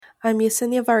I'm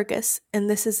Yesenia Vargas, and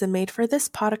this is the Made for This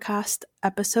podcast,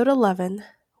 episode 11,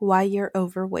 Why You're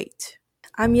Overweight.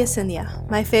 I'm Yesenia.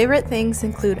 My favorite things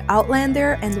include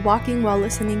Outlander and walking while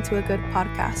listening to a good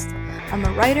podcast. I'm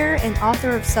a writer and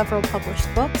author of several published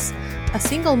books, a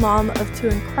single mom of two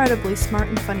incredibly smart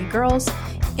and funny girls,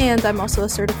 and I'm also a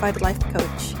certified life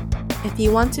coach. If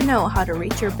you want to know how to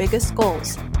reach your biggest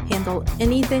goals, handle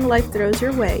anything life throws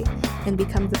your way, and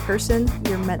become the person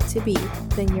you're meant to be,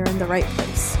 then you're in the right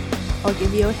place. I'll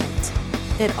give you a hint.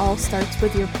 It all starts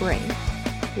with your brain.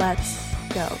 Let's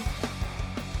go.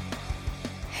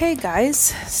 Hey guys,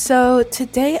 so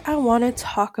today I want to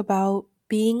talk about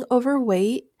being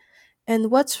overweight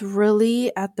and what's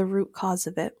really at the root cause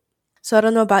of it. So I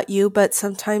don't know about you, but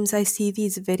sometimes I see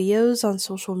these videos on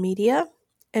social media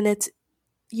and it's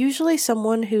usually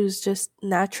someone who's just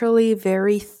naturally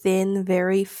very thin,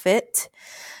 very fit,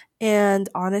 and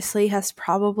honestly has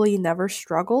probably never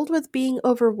struggled with being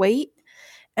overweight.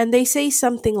 And they say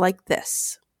something like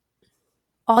this: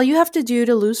 all you have to do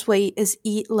to lose weight is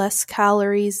eat less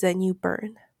calories than you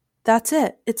burn. That's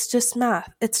it. It's just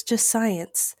math. It's just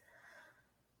science.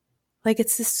 Like,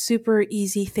 it's this super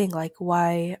easy thing. Like,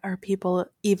 why are people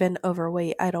even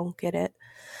overweight? I don't get it.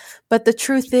 But the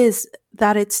truth is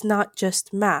that it's not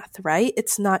just math, right?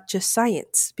 It's not just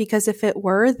science. Because if it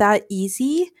were that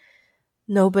easy,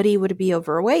 nobody would be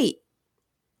overweight.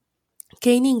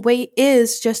 Gaining weight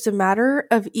is just a matter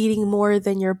of eating more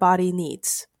than your body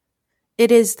needs.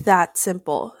 It is that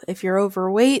simple. If you're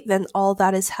overweight, then all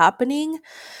that is happening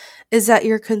is that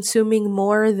you're consuming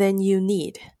more than you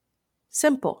need.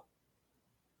 Simple,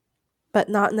 but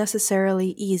not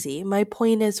necessarily easy. My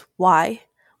point is why?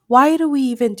 Why do we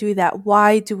even do that?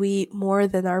 Why do we eat more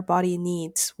than our body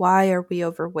needs? Why are we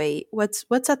overweight?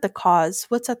 What's at the cause?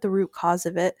 What's at the root cause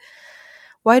of it?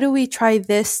 Why do we try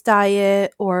this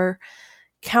diet or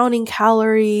counting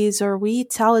calories, or we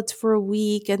eat salads for a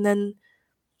week and then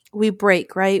we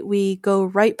break, right? We go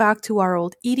right back to our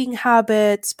old eating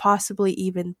habits, possibly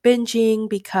even binging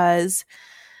because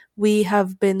we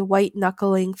have been white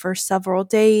knuckling for several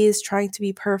days, trying to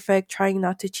be perfect, trying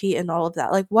not to cheat and all of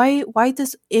that. Like, why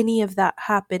does any of that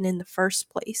happen in the first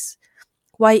place?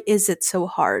 Why is it so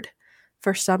hard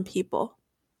for some people?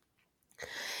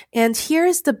 And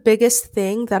here's the biggest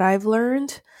thing that I've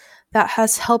learned that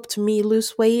has helped me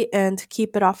lose weight and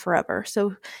keep it off forever.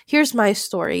 So here's my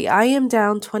story. I am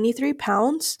down 23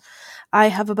 pounds. I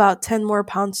have about 10 more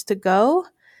pounds to go.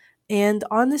 And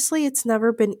honestly, it's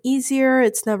never been easier.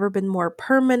 It's never been more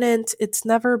permanent. It's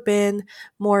never been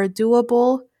more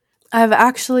doable. I've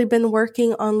actually been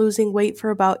working on losing weight for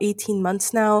about 18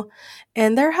 months now.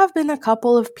 And there have been a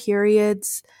couple of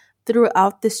periods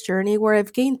throughout this journey where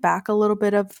I've gained back a little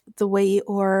bit of the weight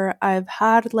or I've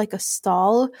had like a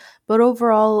stall, but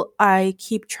overall I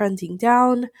keep trending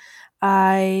down.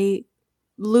 I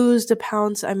lose the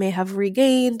pounds I may have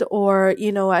regained, or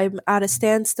I'm at a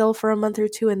standstill for a month or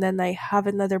two and then I have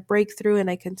another breakthrough and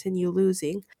I continue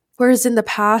losing. Whereas in the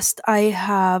past I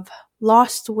have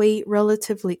lost weight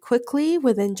relatively quickly.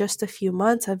 Within just a few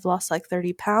months I've lost like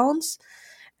 30 pounds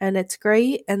and it's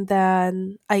great, and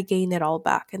then I gain it all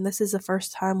back. And this is the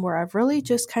first time where I've really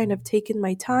just kind of taken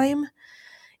my time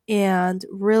and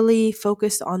really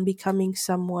focused on becoming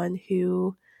someone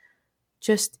who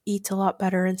just eats a lot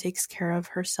better and takes care of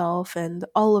herself and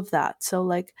all of that. So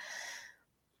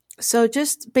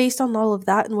just based on all of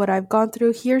that and what I've gone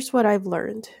through, here's what I've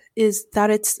learned is that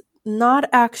it's not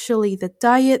actually the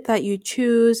diet that you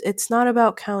choose. It's not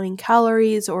about counting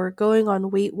calories or going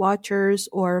on Weight Watchers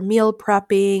or meal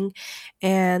prepping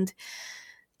and,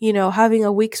 having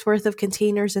a week's worth of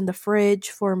containers in the fridge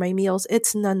for my meals.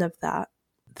 It's none of that.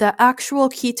 The actual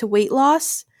key to weight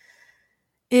loss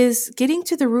is getting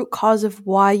to the root cause of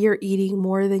why you're eating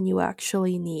more than you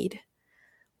actually need.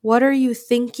 What are you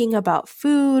thinking about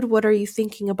food? What are you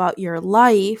thinking about your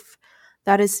life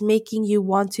that is making you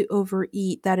want to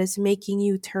overeat, that is making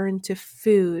you turn to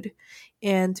food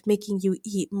and making you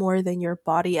eat more than your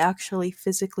body actually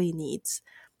physically needs?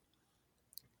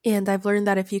 And I've learned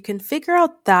that if you can figure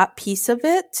out that piece of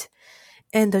it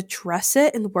and address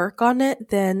it and work on it,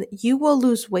 then you will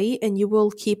lose weight and you will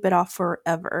keep it off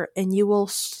forever. And you will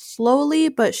slowly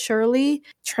but surely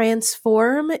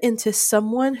transform into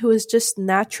someone who is just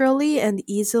naturally and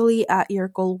easily at your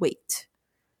goal weight.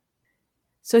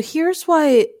 So here's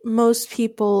why most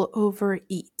people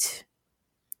overeat.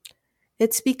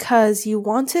 It's because you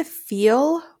want to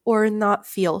feel or not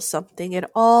feel something. It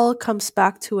all comes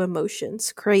back to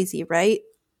emotions. Crazy, right?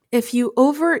 If you're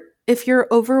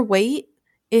overweight,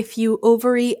 if you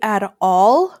overeat at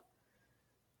all,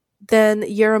 then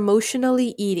you're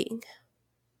emotionally eating.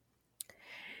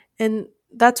 And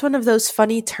that's one of those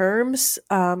funny terms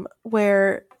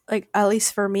where, like, at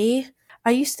least for me,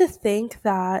 I used to think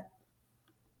that,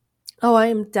 oh, I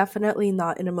am definitely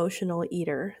not an emotional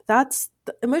eater. That's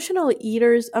the emotional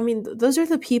eaters. I mean, those are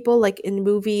the people like in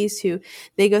movies who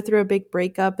they go through a big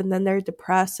breakup and then they're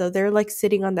depressed. So they're like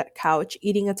sitting on that couch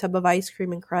eating a tub of ice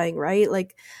cream and crying, right?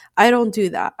 Like, I don't do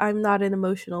that. I'm not an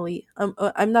emotional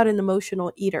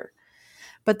eater.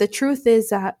 But the truth is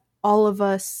that all of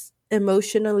us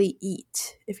emotionally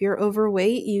eat. If you're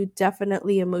overweight, you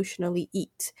definitely emotionally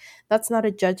eat. That's not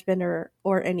a judgment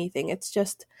or anything. It's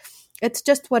just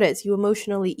what is. You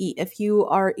emotionally eat. If you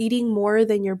are eating more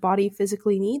than your body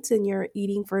physically needs, then you're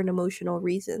eating for an emotional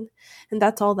reason. And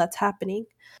that's all that's happening.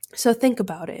 So think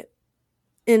about it.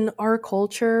 In our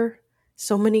culture,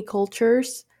 so many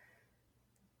cultures,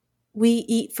 we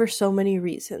eat for so many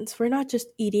reasons. We're not just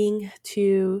eating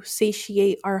to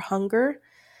satiate our hunger.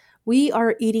 We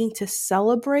are eating to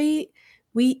celebrate.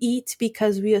 We eat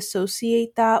because we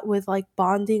associate that with like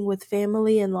bonding with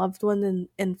family and loved ones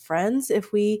and friends.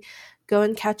 If we go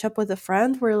and catch up with a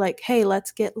friend, we're like, hey,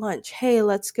 let's get lunch. Hey,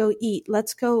 let's go eat.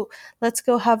 Let's go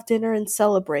have dinner and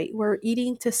celebrate. We're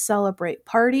eating to celebrate.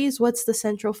 Parties, what's the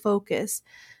central focus?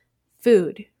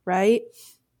 Food, right?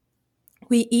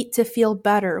 We eat to feel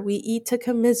better. We eat to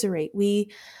commiserate.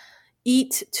 We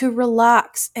eat to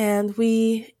relax, and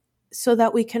we so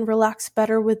that we can relax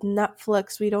better with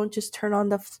Netflix. We don't just turn on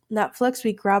the Netflix,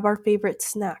 we grab our favorite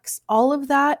snacks. All of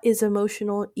that is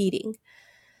emotional eating.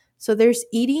 So there's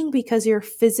eating because you're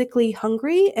physically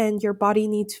hungry and your body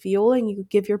needs fuel, and you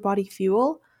give your body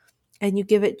fuel and you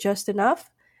give it just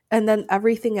enough. And then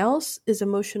everything else is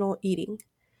emotional eating.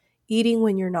 Eating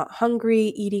when you're not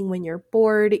hungry, eating when you're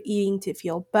bored, eating to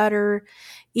feel better,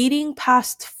 eating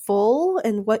past full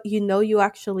and what you know you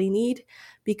actually need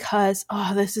because,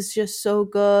 oh, this is just so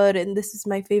good and this is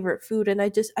my favorite food and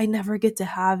I never get to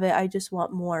have it. I just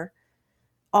want more.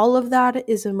 All of that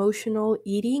is emotional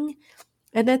eating,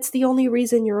 and that's the only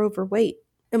reason you're overweight.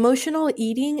 Emotional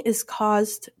eating is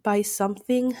caused by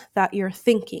something that you're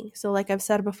thinking. So, like I've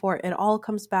said before, it all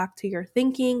comes back to your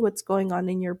thinking, what's going on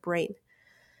in your brain.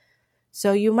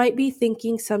 So you might be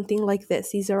thinking something like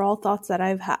this. These are all thoughts that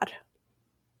I've had.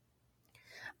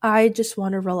 I just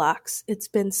want to relax. It's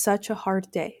been such a hard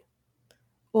day.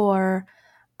 Or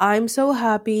I'm so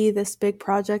happy this big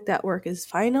project at work is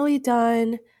finally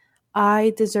done.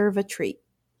 I deserve a treat.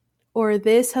 Or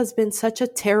this has been such a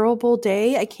terrible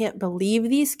day. I can't believe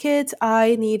these kids.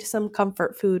 I need some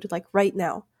comfort food like right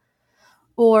now.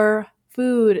 Or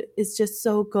food is just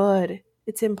so good.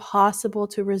 It's impossible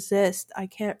to resist. I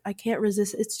can't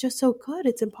resist. It's just so good.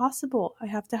 It's impossible. I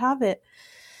have to have it.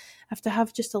 I have to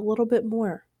have just a little bit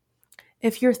more.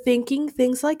 If you're thinking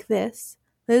things like this,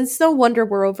 then it's no wonder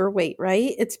we're overweight,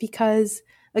 right? It's because,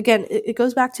 again, it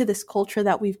goes back to this culture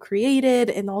that we've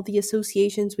created and all the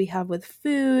associations we have with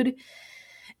food.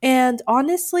 And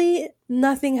honestly,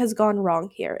 nothing has gone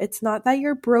wrong here. It's not that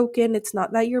you're broken. It's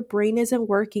not that your brain isn't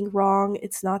working wrong.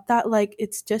 It's not that, like,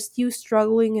 it's just you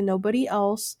struggling and nobody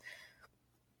else.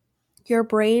 Your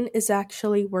brain is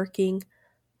actually working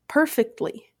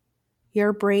perfectly.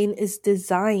 Your brain is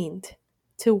designed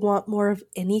to want more of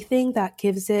anything that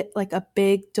gives it like a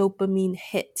big dopamine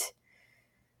hit.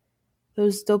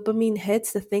 Those dopamine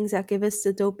hits, the things that give us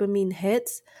the dopamine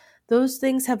hits, those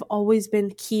things have always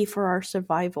been key for our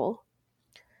survival.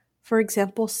 For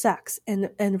example, sex and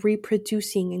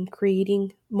reproducing and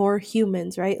creating more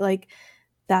humans, right? Like,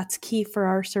 that's key for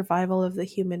our survival of the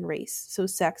human race. So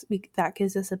sex, that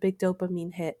gives us a big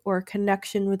dopamine hit, or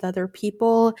connection with other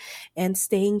people and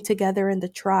staying together in the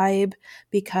tribe,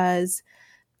 because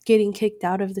getting kicked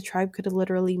out of the tribe could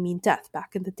literally mean death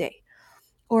back in the day.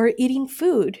 Or eating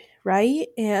food, right?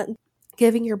 And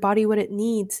giving your body what it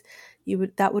needs,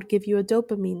 that would give you a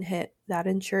dopamine hit that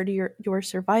ensured your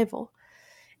survival.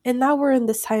 And now we're in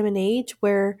this time and age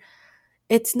where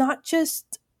it's not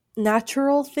just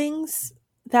natural things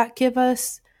that give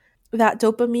us that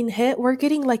dopamine hit. We're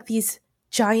getting like these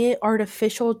giant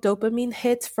artificial dopamine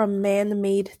hits from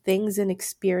man-made things and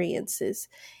experiences.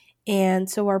 And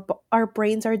so our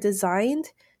brains are designed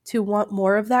to want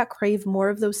more of that, crave more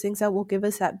of those things that will give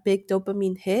us that big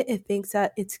dopamine hit. It thinks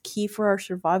that it's key for our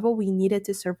survival. We need it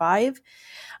to survive.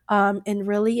 And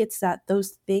really, it's that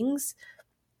those things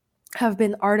have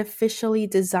been artificially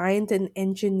designed and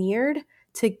engineered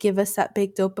to give us that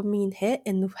big dopamine hit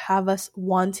and have us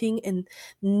wanting and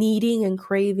needing and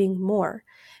craving more.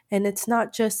 And it's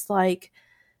not just like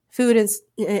food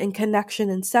and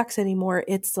connection and sex anymore.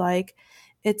 It's like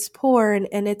it's porn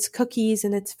and it's cookies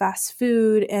and it's fast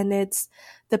food and it's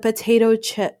the potato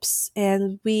chips,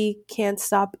 and we can't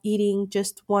stop eating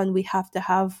just one. We have to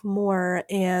have more,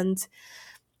 and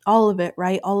all of it,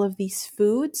 right? All of these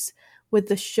foods with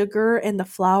the sugar and the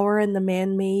flour and the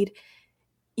man-made,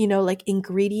 like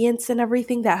ingredients and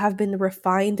everything that have been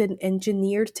refined and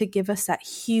engineered to give us that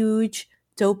huge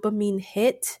dopamine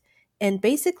hit and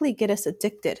basically get us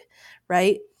addicted,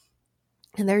 right?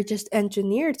 And they're just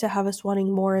engineered to have us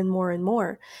wanting more and more and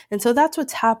more. And so that's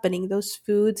what's happening. Those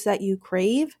foods that you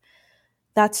crave,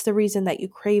 that's the reason that you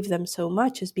crave them so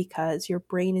much, is because your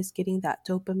brain is getting that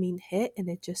dopamine hit, and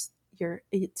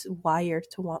it's wired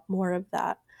to want more of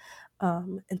that.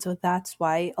 And so that's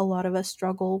why a lot of us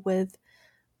struggle with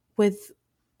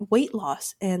weight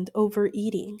loss and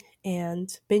overeating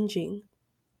and binging.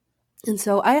 And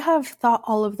so I have thought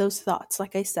all of those thoughts,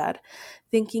 like I said,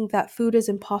 thinking that food is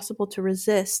impossible to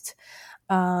resist,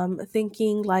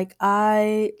 thinking like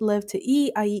I live to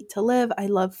eat, I eat to live, I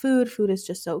love food, food is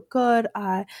just so good,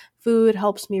 food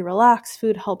helps me relax,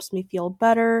 food helps me feel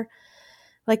better.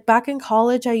 Like back in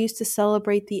college, I used to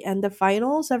celebrate the end of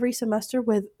finals every semester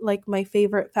with like my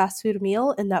favorite fast food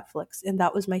meal and Netflix. And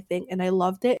that was my thing. And I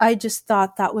loved it. I just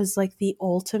thought that was like the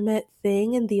ultimate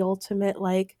thing and the ultimate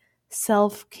like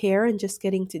self-care, and just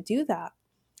getting to do that.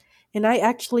 And I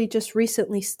actually just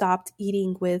recently stopped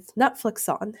eating with Netflix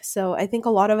on. So I think a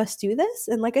lot of us do this.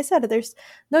 And like I said, there's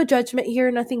no judgment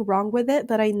here, nothing wrong with it.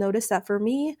 But I noticed that for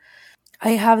me,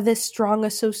 I have this strong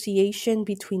association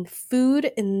between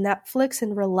food and Netflix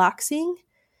and relaxing.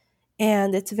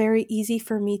 And it's very easy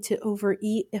for me to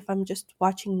overeat if I'm just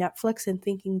watching Netflix and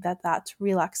thinking that that's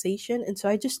relaxation. And so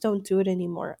I just don't do it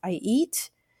anymore. I eat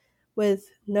with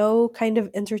no kind of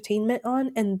entertainment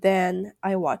on, and then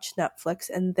I watch Netflix,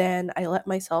 and then I let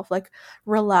myself like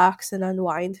relax and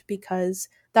unwind, because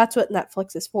that's what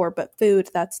Netflix is for. But food,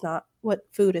 that's not what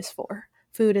food is for.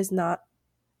 That's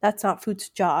not food's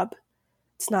job.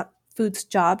 It's not food's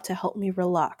job to help me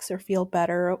relax or feel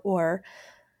better or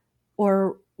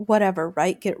whatever,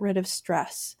 right? Get rid of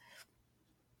stress.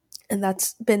 And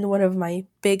that's been one of my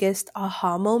biggest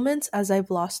aha moments as I've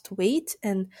lost weight,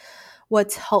 and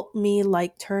what's helped me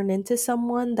like turn into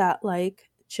someone that like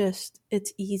just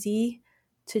it's easy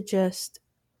to just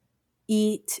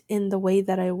eat in the way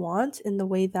that I want, in the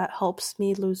way that helps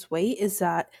me lose weight, is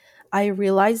that I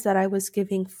realized that I was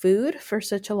giving food for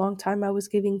such a long time. I was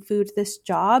giving food this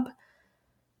job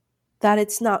that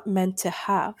it's not meant to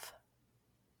have.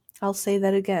 I'll say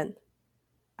that again.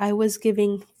 I was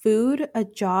giving food a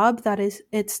job that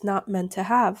it's not meant to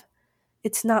have.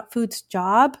 It's not food's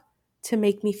job to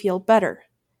make me feel better.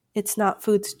 It's not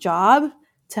food's job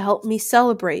to help me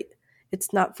celebrate.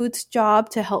 It's not food's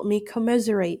job to help me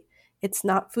commiserate. It's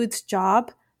not food's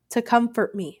job to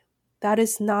comfort me. That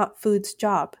is not food's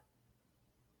job.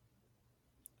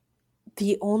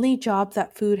 The only job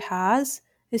that food has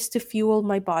is to fuel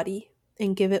my body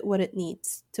and give it what it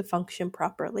needs to function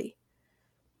properly.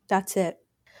 That's it.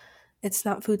 It's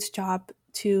not food's job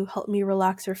to help me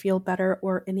relax or feel better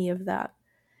or any of that.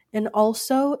 And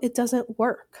also, it doesn't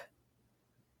work.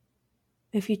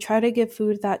 If you try to give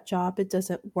food that job, it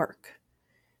doesn't work.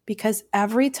 Because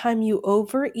every time you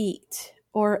overeat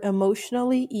or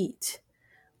emotionally eat,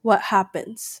 what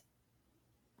happens?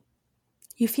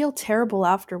 You feel terrible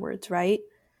afterwards, right?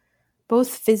 Both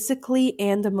physically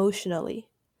and emotionally.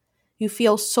 You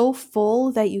feel so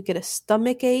full that you get a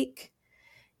stomach ache.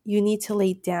 You need to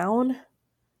lay down.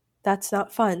 That's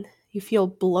not fun. You feel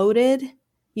bloated.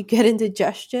 You get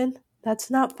indigestion. That's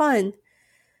not fun.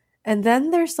 And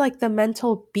then there's like the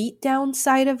mental beatdown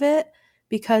side of it,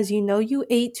 because you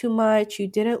ate too much, you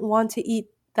didn't want to eat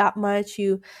that much,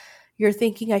 you're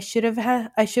thinking I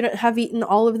shouldn't have eaten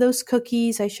all of those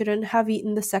cookies, I shouldn't have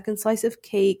eaten the second slice of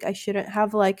cake, I shouldn't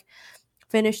have like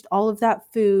finished all of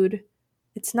that food.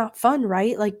 It's not fun,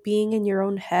 right? Like being in your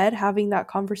own head, having that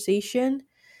conversation,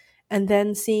 and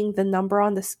then seeing the number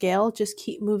on the scale just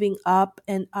keep moving up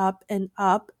and up and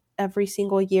up every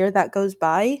single year that goes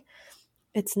by.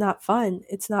 It's not fun.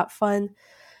 It's not fun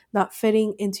not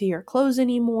fitting into your clothes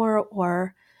anymore,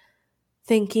 or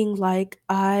thinking like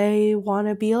I want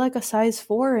to be like a size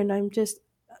 4 and I'm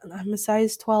a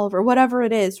size 12 or whatever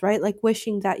it is, right? Like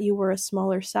wishing that you were a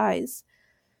smaller size.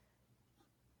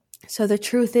 So the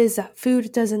truth is that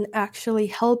food doesn't actually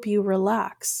help you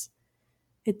relax.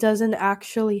 It doesn't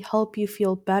actually help you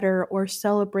feel better or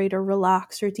celebrate or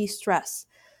relax or de-stress.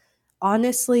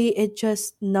 Honestly, it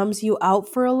just numbs you out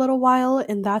for a little while,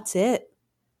 and that's it.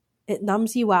 It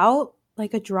numbs you out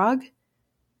like a drug,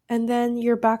 and then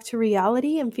you're back to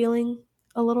reality and feeling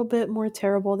a little bit more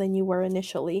terrible than you were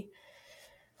initially.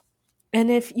 And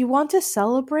if you want to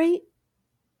celebrate,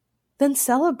 then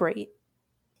celebrate.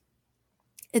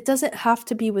 It doesn't have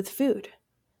to be with food.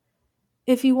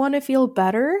 If you want to feel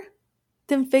better,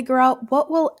 then figure out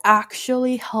what will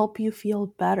actually help you feel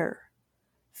better.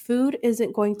 Food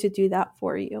isn't going to do that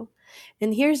for you.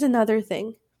 And here's another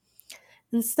thing.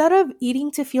 Instead of eating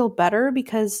to feel better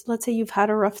because let's say you've had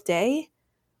a rough day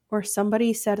or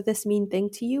somebody said this mean thing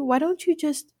to you, why don't you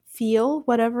just feel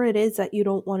whatever it is that you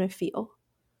don't want to feel?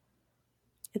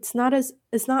 It's not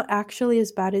actually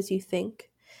as bad as you think.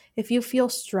 If you feel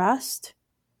stressed,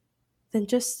 then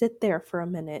just sit there for a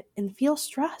minute and feel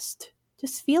stressed.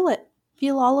 Just feel it.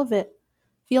 Feel all of it.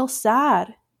 Feel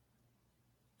sad.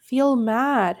 Feel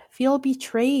mad. Feel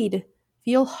betrayed.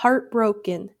 Feel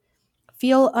heartbroken.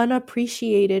 Feel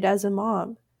unappreciated as a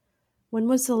mom. When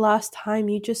was the last time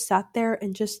you just sat there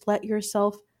and just let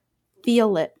yourself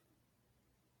feel it?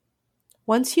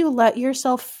 Once you let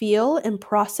yourself feel and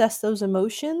process those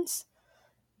emotions,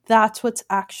 that's what's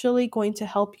actually going to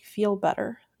help you feel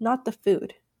better, not the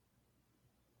food.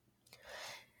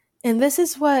 And this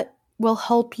is what will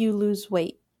help you lose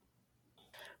weight.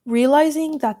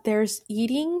 Realizing that there's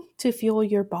eating to fuel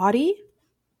your body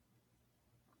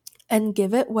and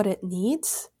give it what it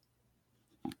needs.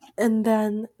 And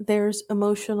then there's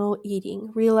emotional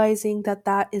eating, realizing that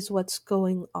that is what's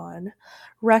going on.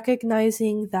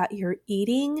 Recognizing that you're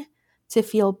eating to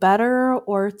feel better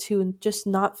or to just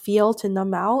not feel, to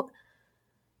numb out.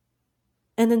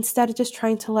 And instead of just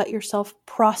trying to let yourself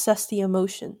process the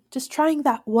emotion, just trying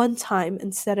that one time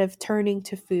instead of turning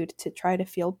to food to try to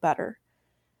feel better.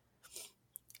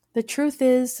 The truth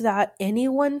is that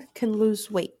anyone can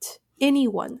lose weight.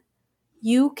 Anyone.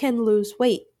 You can lose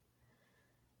weight.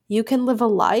 You can live a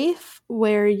life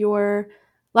where your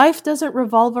life doesn't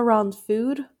revolve around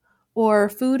food, or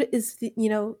food is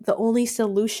the only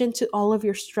solution to all of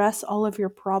your stress, all of your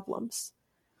problems.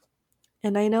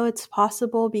 And I know it's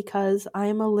possible because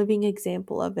I'm a living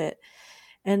example of it.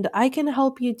 And I can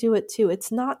help you do it too.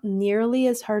 It's not nearly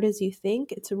as hard as you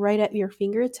think. It's right at your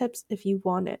fingertips if you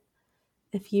want it.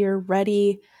 If you're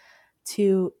ready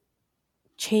to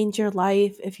change your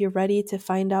life, if you're ready to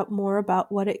find out more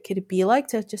about what it could be like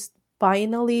to just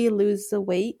finally lose the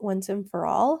weight once and for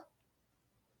all,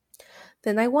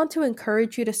 then I want to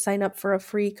encourage you to sign up for a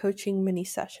free coaching mini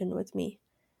session with me.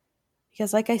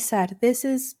 Because like I said, this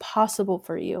is possible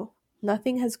for you.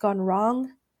 Nothing has gone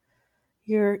wrong.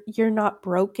 You're not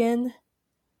broken.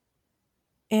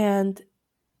 And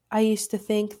I used to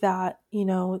think that,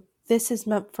 this is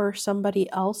meant for somebody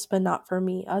else, but not for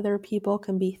me. Other people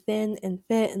can be thin and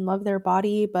fit and love their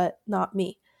body, but not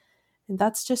me. And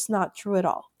that's just not true at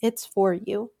all. It's for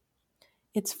you.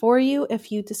 It's for you if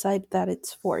you decide that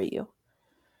it's for you.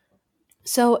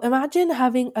 So imagine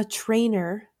having a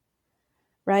trainer,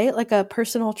 right? Like a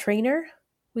personal trainer.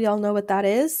 We all know what that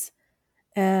is.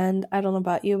 And I don't know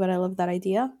about you, but I love that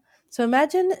idea. So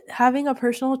imagine having a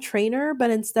personal trainer, but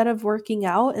instead of working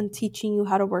out and teaching you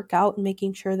how to work out and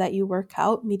making sure that you work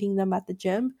out, meeting them at the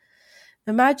gym,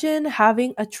 imagine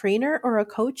having a trainer or a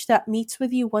coach that meets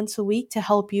with you once a week to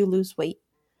help you lose weight.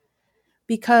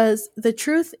 Because the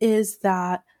truth is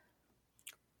that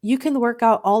you can work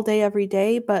out all day, every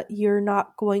day, but you're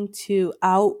not going to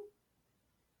out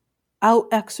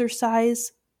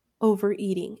exercise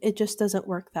overeating. It just doesn't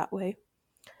work that way.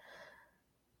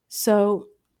 So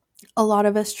a lot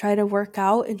of us try to work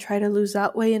out and try to lose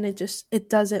that weight, and it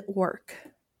doesn't work.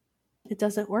 It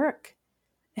doesn't work.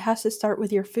 It has to start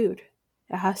with your food.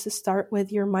 It has to start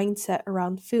with your mindset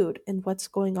around food and what's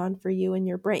going on for you in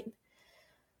your brain.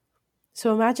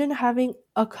 So imagine having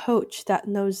a coach that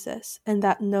knows this and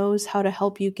that knows how to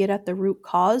help you get at the root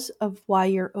cause of why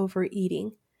you're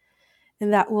overeating.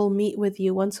 And that will meet with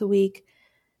you once a week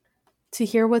to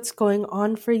hear what's going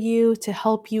on for you, to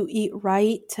help you eat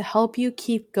right, to help you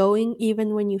keep going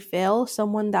even when you fail.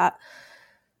 Someone that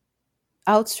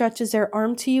outstretches their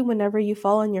arm to you whenever you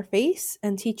fall on your face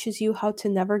and teaches you how to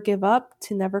never give up,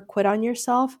 to never quit on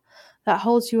yourself, that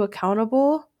holds you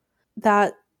accountable,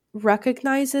 that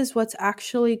recognizes what's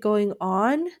actually going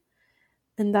on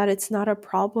and that it's not a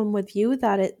problem with you,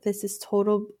 that this is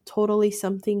totally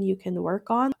something you can work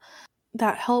on,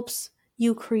 that helps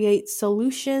you create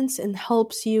solutions and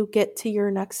helps you get to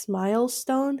your next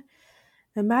milestone.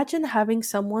 Imagine having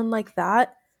someone like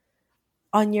that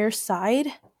on your side,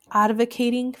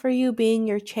 advocating for you, being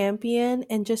your champion,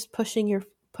 and just pushing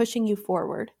you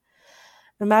forward.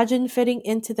 Imagine fitting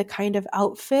into the kind of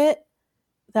outfit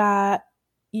that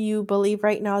you believe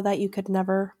right now that you could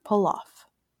never pull off.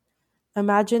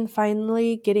 Imagine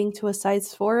finally getting to a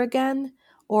size 4 again,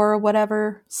 or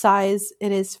whatever size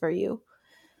it is for you.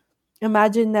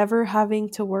 Imagine never having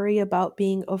to worry about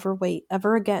being overweight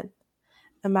ever again.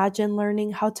 Imagine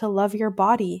learning how to love your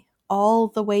body all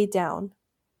the way down.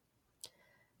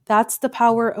 That's the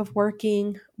power of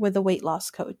working with a weight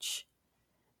loss coach.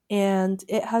 And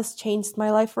it has changed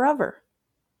my life forever.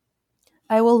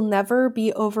 I will never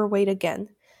be overweight again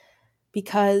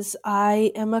because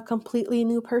I am a completely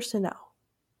new person now.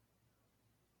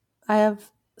 I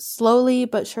have slowly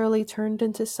but surely turned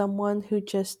into someone who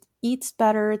just eats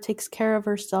better, takes care of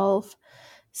herself,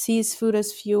 sees food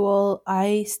as fuel.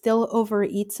 I still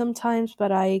overeat sometimes,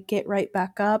 but I get right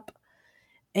back up,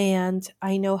 and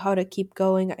I know how to keep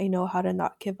going. I know how to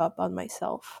not give up on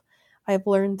myself. I've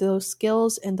learned those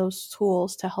skills and those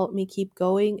tools to help me keep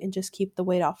going and just keep the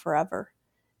weight off forever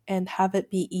and have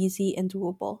it be easy and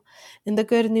doable. And the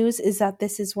good news is that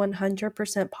this is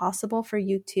 100% possible for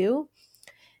you too.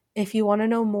 If you want to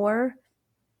know more,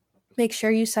 make sure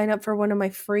you sign up for one of my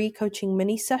free coaching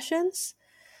mini sessions.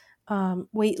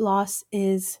 Weight loss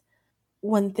is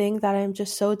one thing that I'm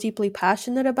just so deeply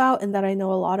passionate about and that I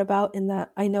know a lot about, and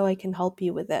that I know I can help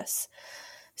you with this.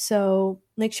 So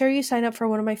make sure you sign up for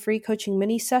one of my free coaching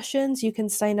mini sessions. You can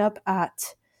sign up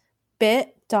at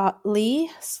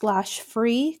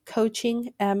bit.ly/free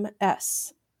coaching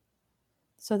ms.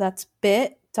 So that's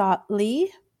bit.ly,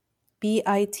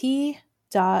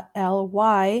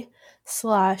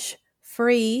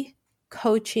 bit.ly/free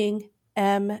coaching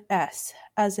ms,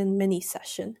 as in mini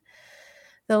session.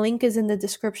 The link is in the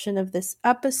description of this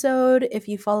episode. If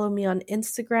you follow me on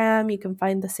Instagram, you can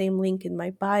find the same link in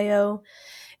my bio.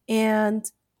 And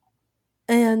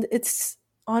it's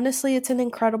honestly, it's an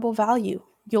incredible value.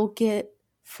 You'll get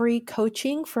free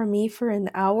coaching from me for an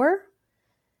hour.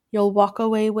 You'll walk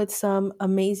away with some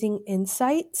amazing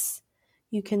insights.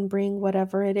 You can bring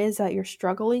whatever it is that you're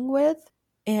struggling with,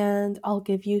 and I'll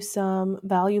give you some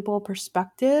valuable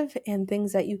perspective and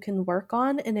things that you can work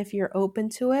on. And if you're open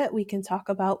to it, we can talk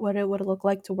about what it would look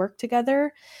like to work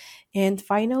together and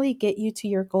finally get you to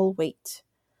your goal weight.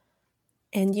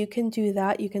 And you can do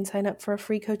that. You can sign up for a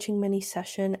free coaching mini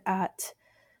session at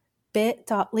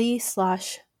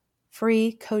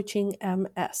bit.ly/free coaching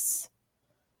ms.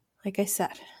 Like I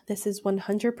said, this is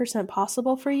 100%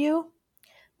 possible for you.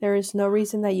 There is no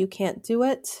reason that you can't do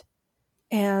it.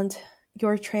 And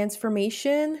your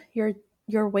transformation,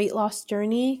 your weight loss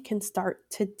journey can start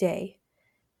today.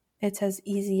 It's as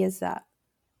easy as that.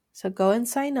 So go and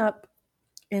sign up,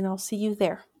 and I'll see you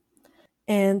there.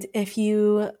 And if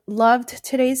you loved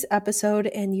today's episode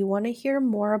and you want to hear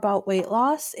more about weight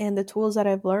loss and the tools that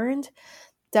I've learned,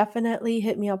 definitely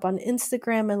hit me up on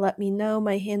Instagram and let me know.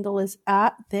 My handle is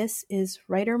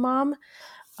 @thisiswritermom.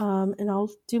 And I'll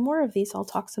do more of these. I'll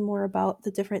talk some more about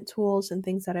the different tools and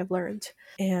things that I've learned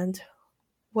and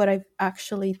what I've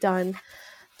actually done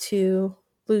to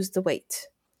lose the weight.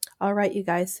 All right, you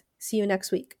guys. See you next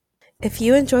week. If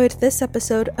you enjoyed this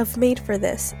episode of Made for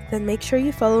This, then make sure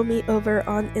you follow me over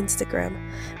on Instagram.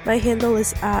 My handle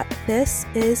is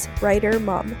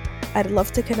 @thisiswritermom. I'd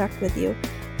love to connect with you.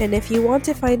 And if you want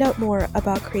to find out more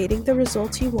about creating the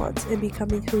results you want and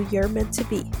becoming who you're meant to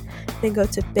be, then go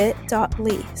to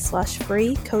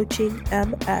bit.ly/free coaching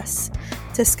ms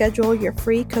to schedule your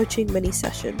free coaching mini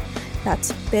session.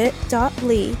 That's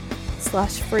bit.ly/free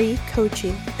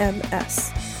coaching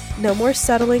ms. No more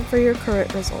settling for your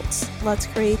current results. Let's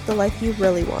create the life you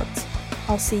really want.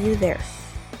 I'll see you there.